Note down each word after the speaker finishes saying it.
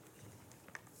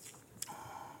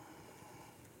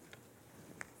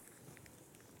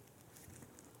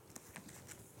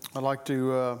I'd like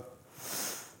to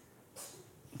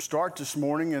start this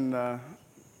morning and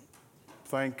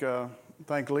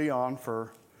thank Leon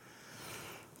for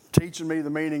teaching me the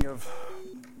meaning of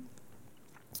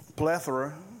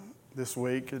plethora this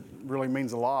week. It really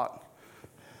means a lot.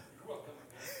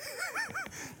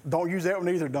 Don't use that one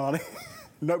either, Donnie.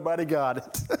 Nobody got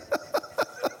it.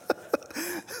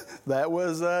 That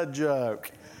was a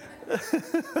joke.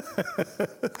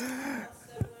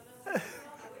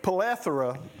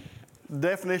 Plethora, the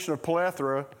definition of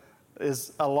plethora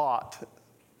is a lot.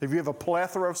 If you have a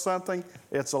plethora of something,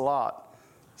 it's a lot.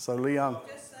 So, Leon,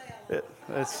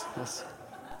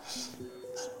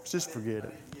 just forget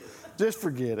it. Just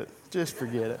forget it. Just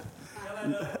forget it.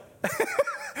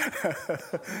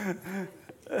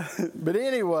 But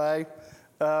anyway,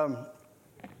 Leon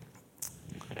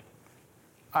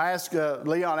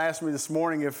asked me this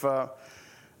morning if I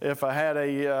had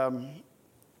a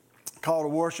call to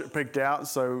worship picked out,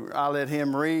 so I let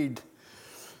him read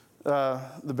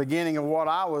the beginning of what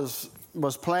I was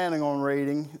planning on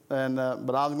reading, and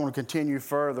but I was going to continue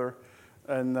further,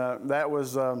 and that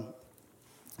was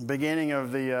beginning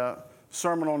of the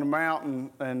Sermon on the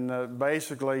Mount, and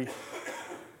basically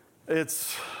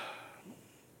it's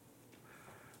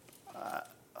I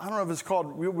don't know if it's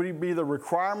called, would it be the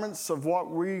requirements of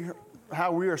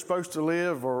how we are supposed to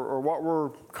live, or what we're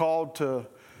called to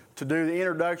do, the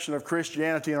introduction of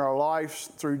Christianity in our lives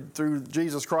through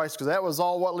Jesus Christ, because that was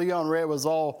all what Leon read was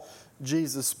all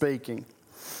Jesus speaking.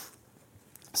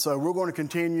 So we're going to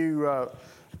continue a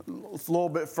little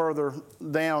bit further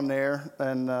down there,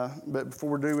 and but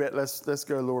before we do it, let's go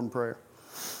to the Lord in prayer.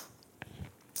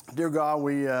 Dear God,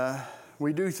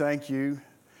 we do thank you,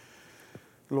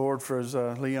 Lord, for as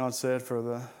Leon said,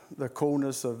 for the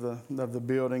coolness of the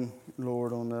building,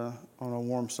 Lord, on a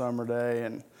warm summer day,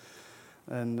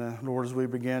 and Lord, as we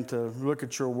begin to look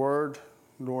at your word,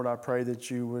 Lord, I pray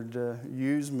that you would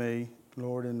use me,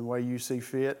 Lord, in the way you see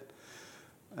fit,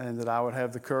 and that I would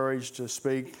have the courage to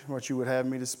speak what you would have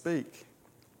me to speak.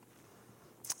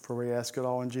 For we ask it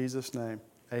all in Jesus' name.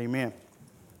 Amen.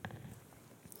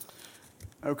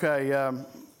 Okay.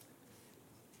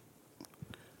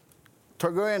 Go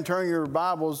ahead and turn your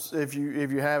Bibles, if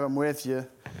you have them with you.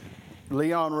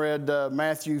 Leon read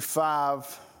Matthew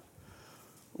 5,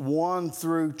 1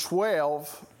 through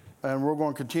 12, and we're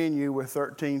going to continue with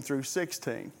 13 through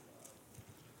 16.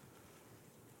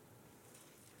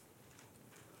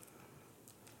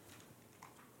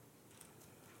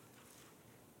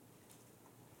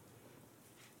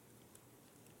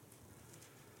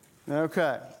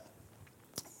 Okay.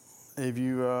 If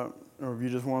you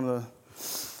just want to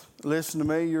listen to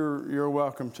me, you're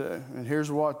welcome to. And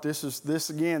here's what this is.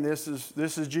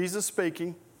 This is Jesus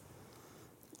speaking.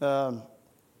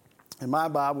 In my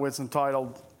Bible, it's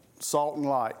entitled Salt and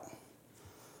Light.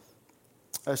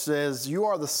 It says, "You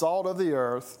are the salt of the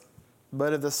earth,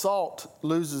 but if the salt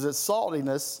loses its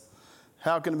saltiness,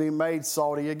 how can it be made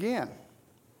salty again?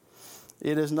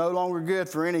 It is no longer good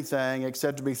for anything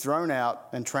except to be thrown out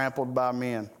and trampled by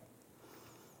men.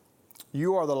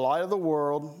 You are the light of the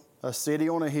world. A city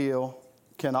on a hill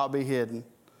cannot be hidden.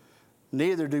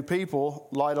 Neither do people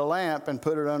light a lamp and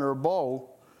put it under a bowl.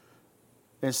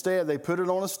 Instead, they put it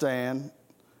on a stand.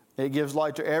 It gives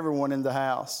light to everyone in the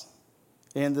house.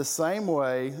 In the same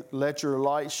way, let your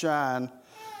light shine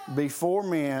before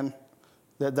men,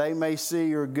 that they may see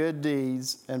your good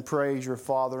deeds and praise your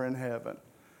Father in heaven."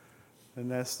 And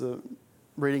that's the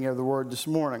reading of the word this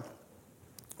morning.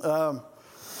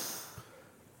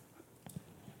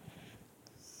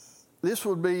 This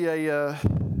would be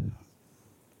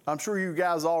I'm sure you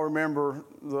guys all remember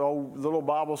the little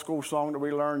Bible school song that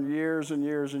we learned years and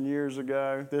years and years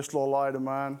ago, "This Little Light of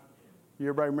Mine." You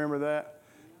everybody remember that?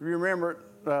 If you remember it,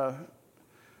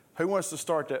 who wants to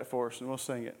start that for us? And we'll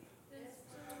sing it. "This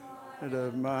light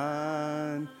of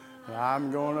mine,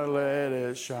 I'm going to let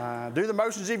it shine." Do the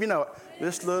motions if you know it.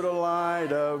 "This little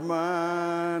light of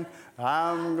mine,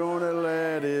 I'm going to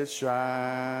let it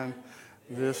shine.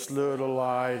 This little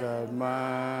light of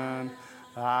mine,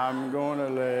 I'm going to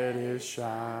let it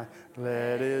shine.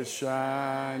 Let it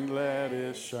shine, let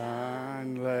it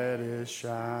shine, let it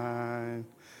shine.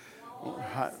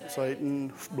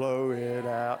 Satan, blow it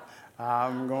out.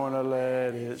 I'm going to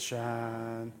let it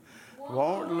shine.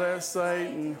 Won't let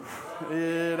Satan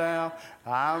it out.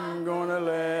 I'm going to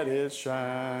let it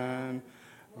shine.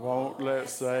 Won't let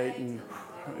Satan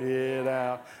it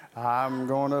out. I'm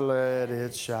going to let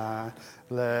it shine.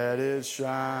 Let it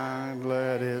shine,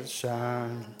 let it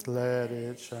shine, let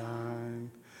it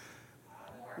shine.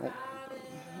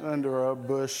 Under a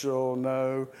bushel,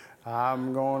 no,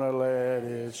 I'm going to let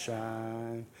it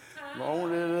shine.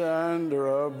 Won't it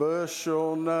under a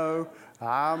bushel? No,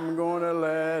 I'm going to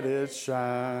let it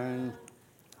shine.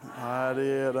 Hide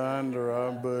it under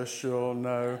a bushel?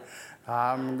 No,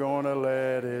 I'm going to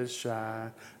let it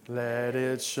shine. Let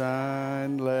it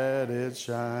shine, let it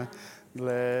shine,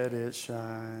 let it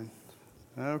shine.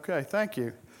 Okay, thank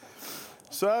you.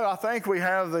 So I think we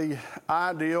have the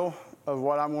ideal of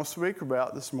what I'm going to speak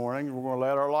about this morning. We're going to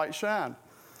let our light shine.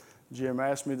 Jim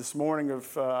asked me this morning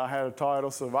if I had a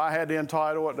title, so if I had to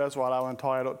entitle it, that's what I'll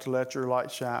entitle it, To Let Your Light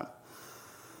Shine.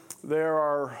 There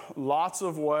are lots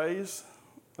of ways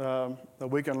that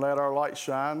we can let our light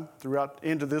shine throughout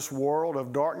into this world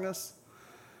of darkness.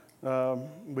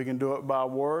 We can do it by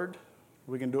word.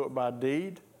 We can do it by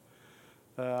deed.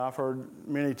 I've heard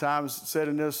many times said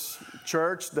in this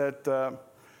church that a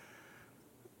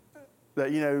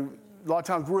lot of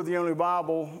times we're the only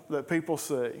Bible that people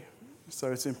see. So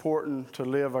it's important to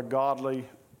live a godly,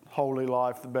 holy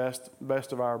life the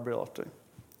best of our ability,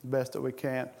 the best that we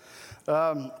can.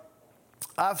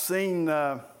 I've seen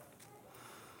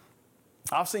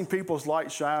people's light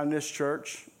shine in this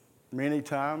church many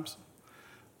times.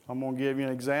 I'm going to give you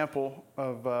an example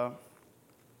of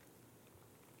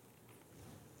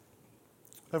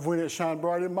when it shined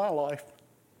bright in my life.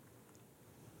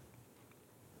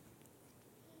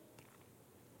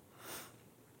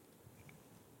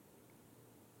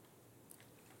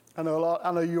 I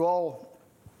know you all,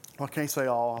 well, I can't say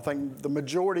all, I think the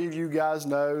majority of you guys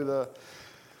know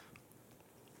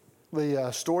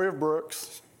the story of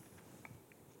Brooks.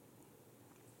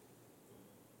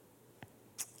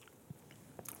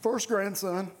 First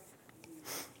grandson.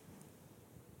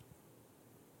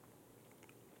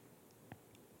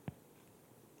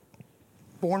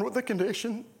 Born with the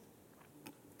condition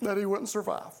that he wouldn't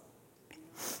survive.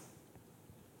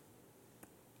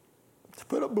 To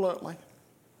put it bluntly,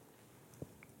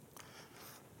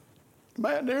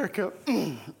 Matt and Erica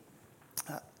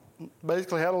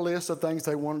basically had a list of things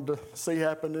they wanted to see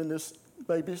happen in this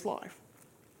baby's life.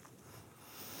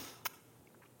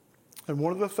 And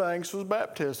one of the things was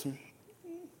baptism.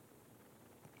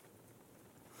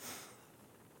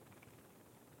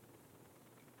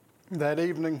 That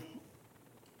evening,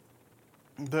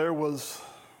 there was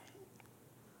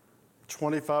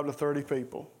 25 to 30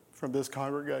 people from this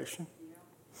congregation.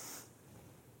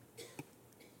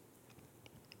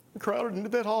 Crowded into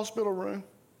that hospital room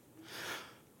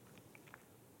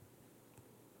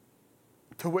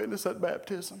to witness that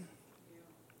baptism.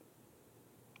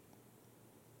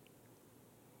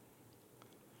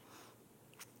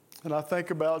 And I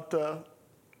think about a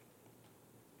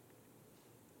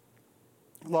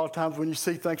lot of times when you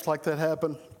see things like that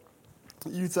happen,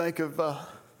 you think of,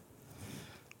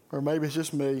 or maybe it's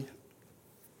just me,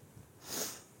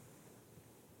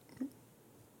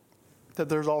 that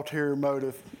there's ulterior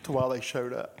motive to why they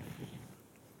showed up.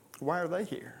 Why are they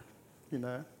here?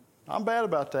 I'm bad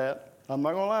about that. I'm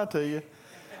not going to lie to you.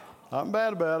 I'm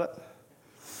bad about it.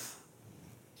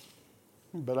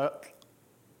 But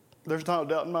there's not a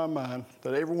doubt in my mind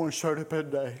that everyone showed up that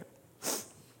day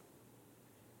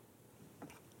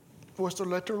was to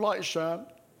let their light shine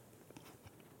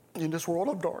in this world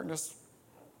of darkness.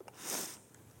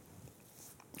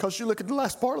 Because you look at the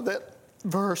last part of that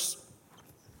verse,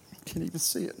 you can't even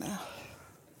see it now.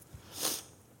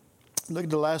 Look at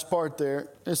the last part there.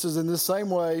 It says, in the same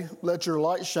way, let your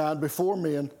light shine before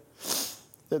men,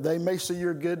 that they may see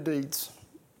your good deeds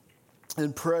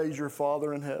and praise your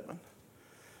Father in heaven.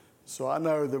 So I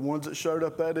know the ones that showed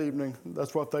up that evening,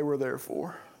 that's what they were there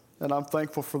for. And I'm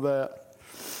thankful for that.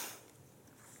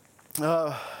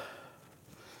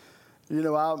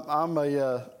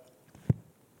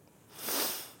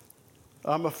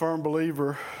 I'm a firm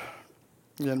believer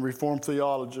in Reformed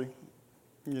theology.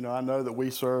 I know that we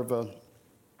serve a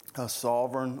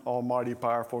sovereign, almighty,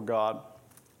 powerful God.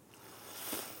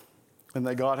 And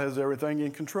that God has everything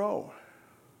in control.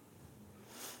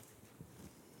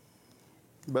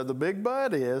 But the big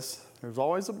but is, there's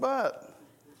always a but.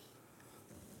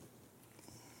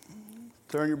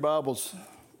 Turn your Bibles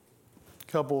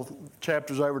a couple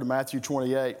chapters over to Matthew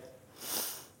 28.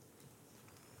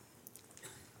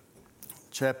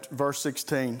 Verse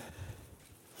 16.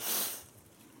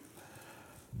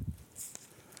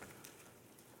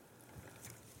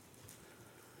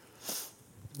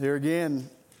 Here again,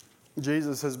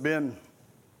 Jesus has been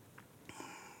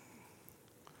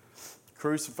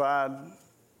crucified.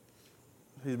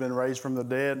 He's been raised from the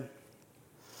dead.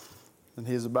 And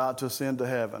he's about to ascend to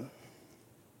heaven.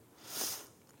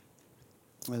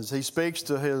 As he speaks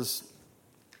to his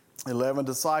 11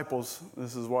 disciples,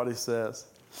 this is what he says.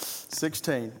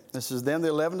 16. This is, then the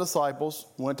 11 disciples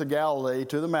went to Galilee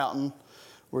to the mountain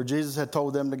where Jesus had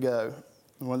told them to go.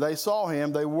 And when they saw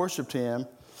him, they worshiped him,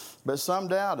 but some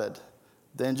doubted.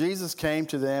 Then Jesus came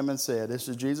to them and said, this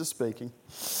is Jesus speaking,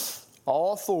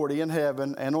 all authority in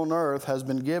heaven and on earth has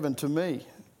been given to me.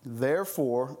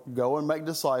 Therefore, go and make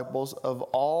disciples of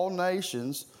all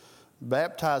nations,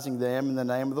 baptizing them in the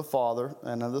name of the Father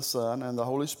and of the Son and the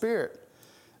Holy Spirit,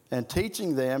 and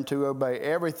teaching them to obey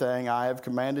everything I have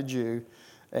commanded you.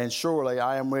 And surely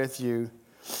I am with you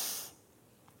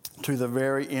to the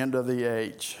very end of the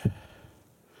age.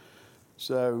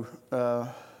 So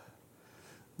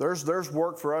there's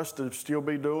work for us to still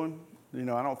be doing. You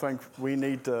know, I don't think we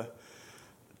need to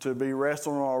be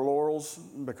resting on our laurels,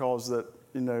 because that,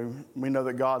 you know, we know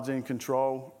that God's in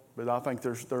control. But I think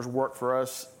there's work for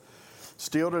us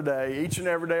still today, each and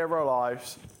every day of our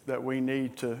lives, that we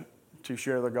need to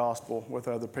share the gospel with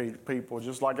other people.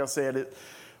 Just like I said,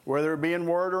 whether it be in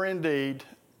word or in deed,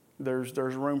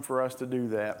 there's room for us to do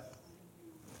that.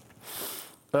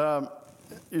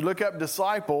 You look up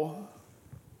disciple.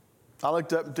 I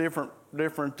looked up different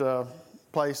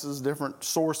places, different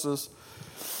sources.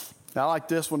 I like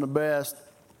this one the best.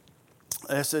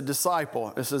 It said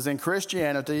disciple. It says in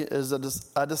Christianity,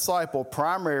 a disciple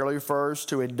primarily refers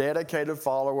to a dedicated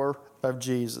follower of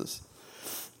Jesus.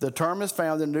 The term is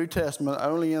found in the New Testament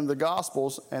only in the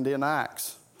Gospels and in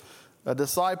Acts. A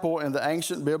disciple in the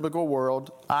ancient biblical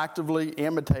world actively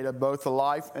imitated both the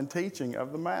life and teaching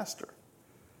of the Master.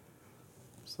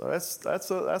 So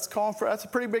that's a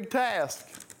pretty big task.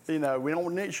 You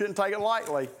know, shouldn't take it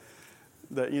lightly.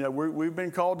 That, you know, we've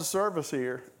been called to service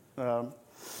here, and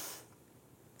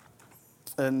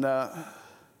you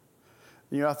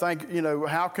know, I think, you know,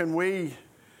 how can we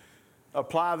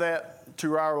apply that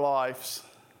to our lives?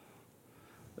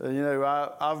 You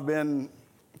know, I've been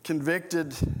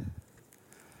convicted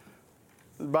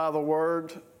by the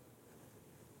Word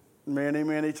many,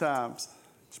 many times,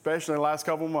 especially in the last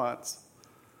couple months,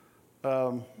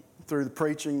 through the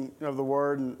preaching of the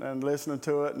Word and listening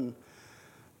to it,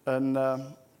 and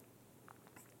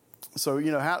so,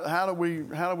 you know, how do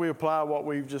we apply what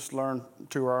we've just learned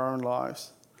to our own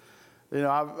lives? You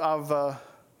know,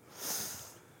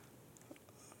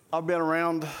 I've been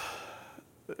around,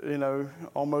 you know,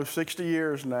 almost 60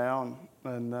 years now,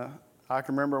 and I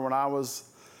can remember when I was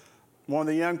one of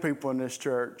the young people in this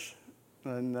church,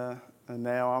 and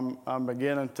now I'm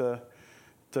beginning to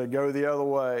go the other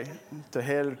way, to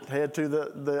head to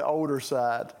the older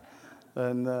side,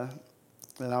 and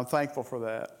I'm thankful for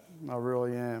that. I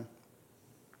really am.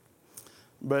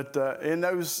 But in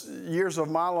those years of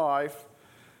my life,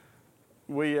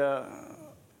 me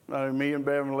and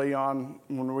Bev and Leon,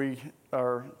 when we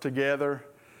are together,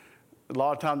 a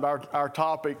lot of times our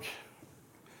topic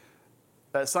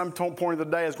at some point of the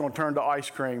day is going to turn to ice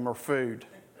cream or food,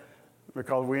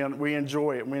 because we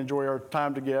enjoy it. We enjoy our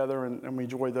time together, and we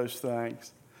enjoy those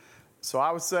things. So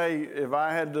I would say, if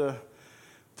I had to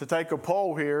take a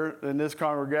poll here in this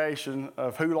congregation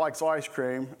of who likes ice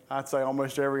cream, I'd say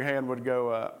almost every hand would go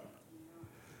up.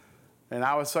 And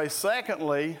I would say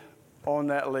secondly on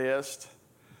that list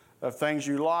of things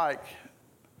you like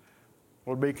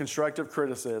would be constructive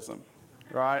criticism,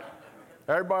 right?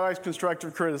 Everybody likes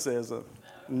constructive criticism.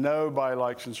 Nobody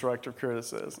likes constructive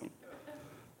criticism.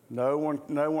 No one,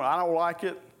 I don't like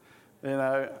it. You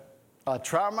know, I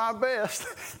try my best.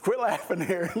 Quit laughing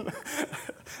here.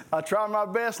 I try my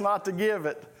best not to give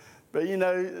it. But, you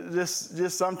know,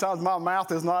 just sometimes my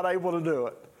mouth is not able to do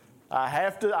it. I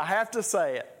have to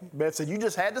say it. Beth said, you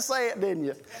just had to say it, didn't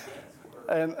you?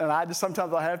 And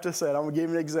sometimes I have to say it. I'm going to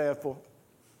give you an example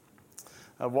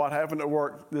of what happened at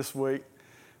work this week.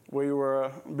 We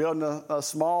were building a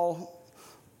small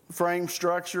frame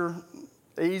structure,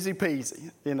 easy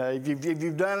peasy. You know, if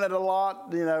you've done it a lot,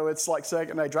 you know, it's like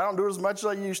second nature. I don't do it as much as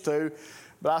I used to,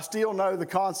 but I still know the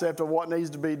concept of what needs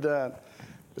to be done.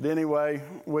 But anyway,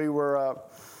 we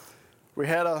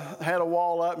had a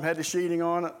wall up and had the sheeting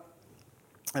on it,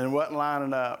 and it wasn't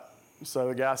lining up. So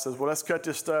the guy says, well, let's cut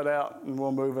this stud out and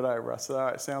we'll move it over. I said, all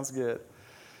right, sounds good.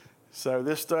 So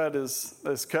this stud is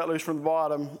cut loose from the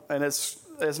bottom, and it's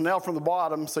nailed from the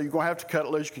bottom, so you're going to have to cut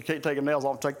it loose. You can't take the nails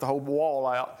off and take the whole wall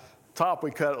out. Top,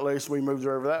 we cut it loose, we moved it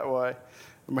over that way.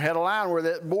 And we had a line where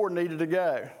that board needed to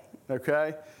go,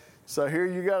 okay? So here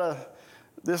you got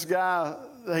this guy,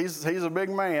 he's a big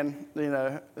man, you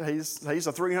know, he's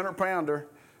a 300-pounder.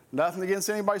 Nothing against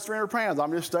anybody's 300 pounds.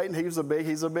 I'm just stating he's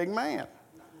a big man,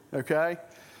 okay?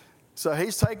 So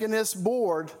he's taking this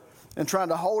board and trying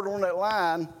to hold on that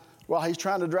line while he's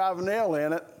trying to drive a nail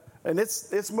in it, and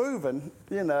it's moving,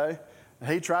 you know.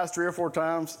 He tries 3 or 4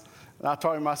 times. And I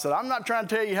told him, I said, I'm not trying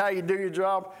to tell you how you do your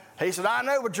job. He said, I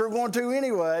know, but you're going to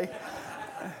anyway.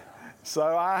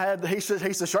 So he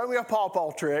said, show me a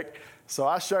pawpaw trick. So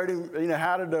I showed him,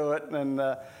 how to do it. And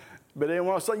but then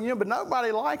when I said, but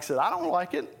nobody likes it. I don't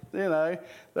like it.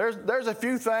 There's a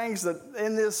few things that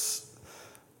in this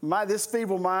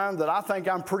feeble mind that I think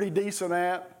I'm pretty decent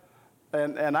at,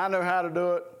 and I know how to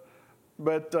do it.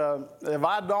 But if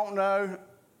I don't know,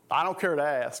 I don't care to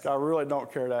ask. I really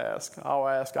don't care to ask. I'll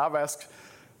ask. I've asked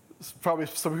probably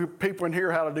some people in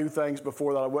here how to do things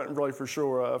before that I wasn't really for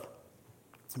sure of.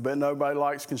 But nobody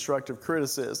likes constructive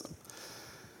criticism.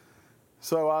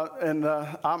 So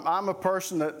I'm a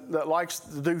person that likes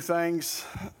to do things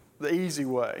the easy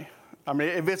way. I mean,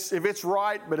 if it's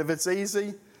right, but if it's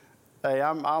easy, hey,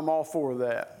 I'm all for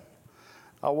that.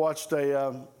 I watched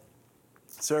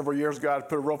several years ago, I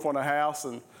put a roof on a house,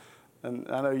 and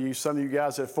I know some of you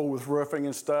guys have fooled with roofing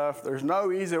and stuff. There's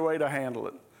no easy way to handle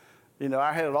it.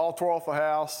 I had it all tore off the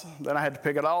house, then I had to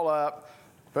pick it all up,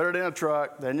 put it in a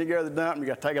truck, then you go to the dump, and you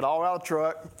got to take it all out of the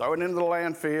truck, throw it into the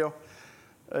landfill.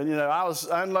 And, I was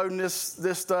unloading this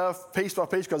stuff piece by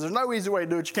piece because there's no easy way to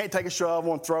do it. You can't take a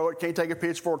shovel and throw it, can't take a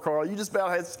pitchfork, Carl. You just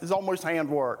it's almost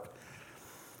handwork.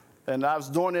 And I was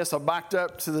doing this, I backed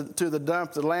up to the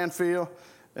dump, the landfill,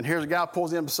 and here's a guy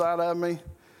pulls in beside of me,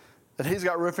 and he's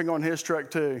got roofing on his truck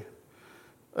too.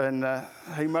 And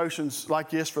he motions like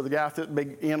this for the guy with the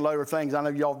big end loader things. I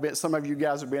know some of you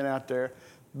guys have been out there.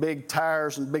 Big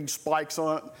tires and big spikes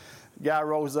on it. The guy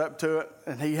rolls up to it,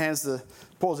 and he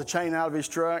pulls a chain out of his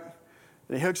truck,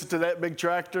 and he hooks it to that big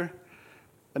tractor,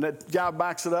 and that guy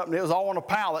backs it up, and it was all on a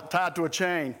pallet tied to a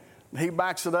chain. And he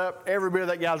backs it up, every bit of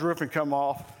that guy's roofing come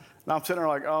off. And I'm sitting there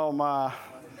like, oh my,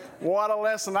 what a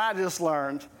lesson I just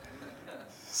learned.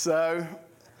 So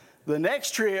the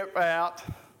next trip out,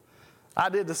 I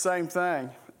did the same thing.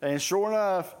 And sure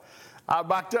enough, I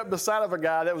backed up beside of a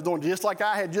guy that was doing just like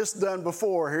I had just done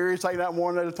before. Here he's taking out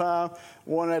one at a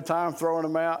time, throwing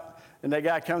them out. And that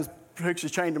guy comes, hooks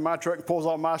his chain to my truck and pulls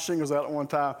all my shingles out at one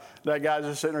time. That guy's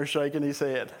just sitting there shaking his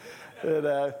head.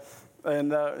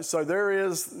 So there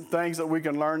is things that we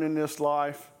can learn in this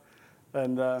life.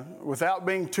 And without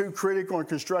being too critical and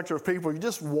constructive of people, you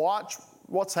just watch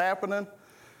what's happening.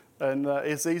 And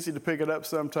it's easy to pick it up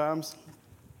sometimes.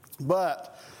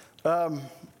 But,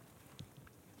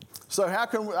 so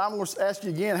I'm going to ask you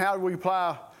again, how do we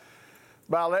apply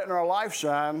by letting our life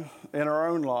shine in our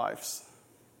own lives?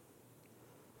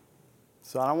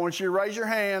 So I want you to raise your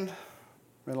hand.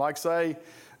 And like I say,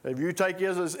 if you take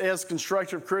it as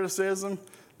constructive criticism,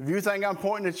 if you think I'm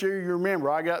pointing at you, you remember,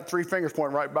 I got 3 fingers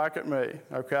pointing right back at me,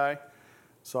 okay?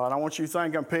 So I don't want you to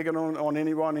think I'm picking on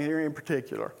anyone here in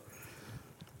particular.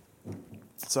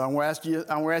 So I'm going to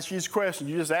ask you this question.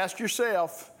 You just ask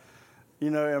yourself,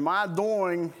 am I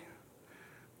doing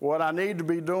what I need to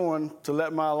be doing to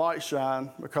let my light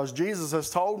shine? Because Jesus has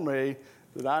told me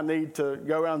that I need to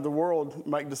go around the world,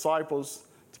 make disciples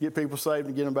to get people saved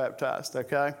and get them baptized,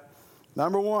 okay?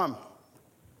 Number 1,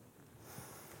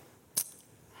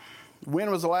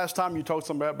 when was the last time you told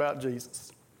somebody about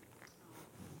Jesus?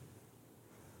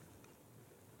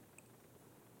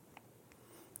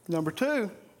 Number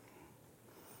 2,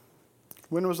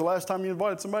 when was the last time you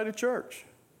invited somebody to church?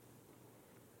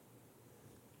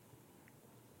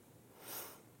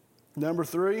 Number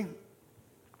 3,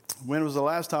 when was the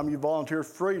last time you volunteered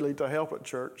freely to help at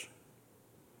church?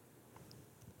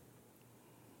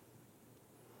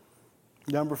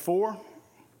 Number 4,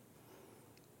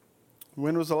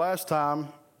 when was the last time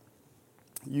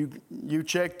you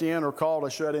checked in or called a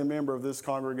shut-in member of this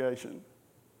congregation?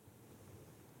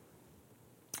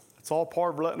 It's all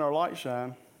part of letting our light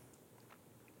shine.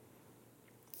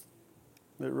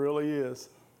 It really is.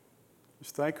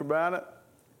 Just think about it.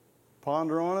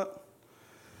 Ponder on it.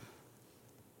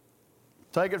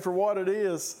 Take it for what it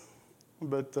is.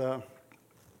 But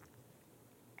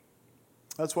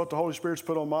that's what the Holy Spirit's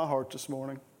put on my heart this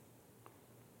morning.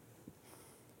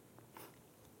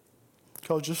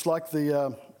 Because just like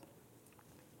the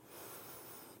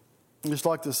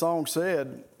song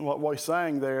said, what we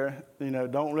sang there,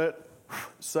 don't let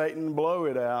Satan blow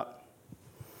it out.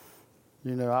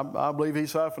 I believe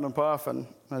he's huffing and puffing,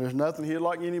 and there's nothing he'd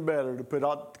like any better to put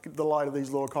out the light of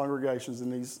these little congregations in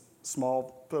these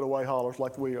small put-away hollers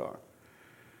like we are.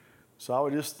 So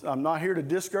I'm not here to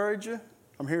discourage you.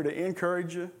 I'm here to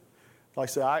encourage you. Like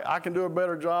I say, I can do a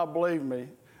better job, believe me.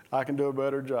 I can do a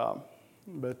better job.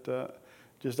 But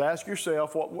just ask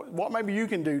yourself what maybe you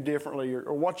can do differently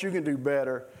or what you can do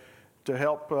better to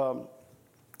help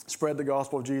spread the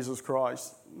gospel of Jesus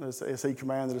Christ as he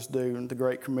commanded us to do in the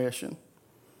Great Commission.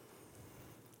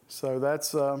 So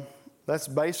that's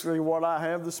basically what I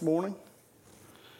have this morning.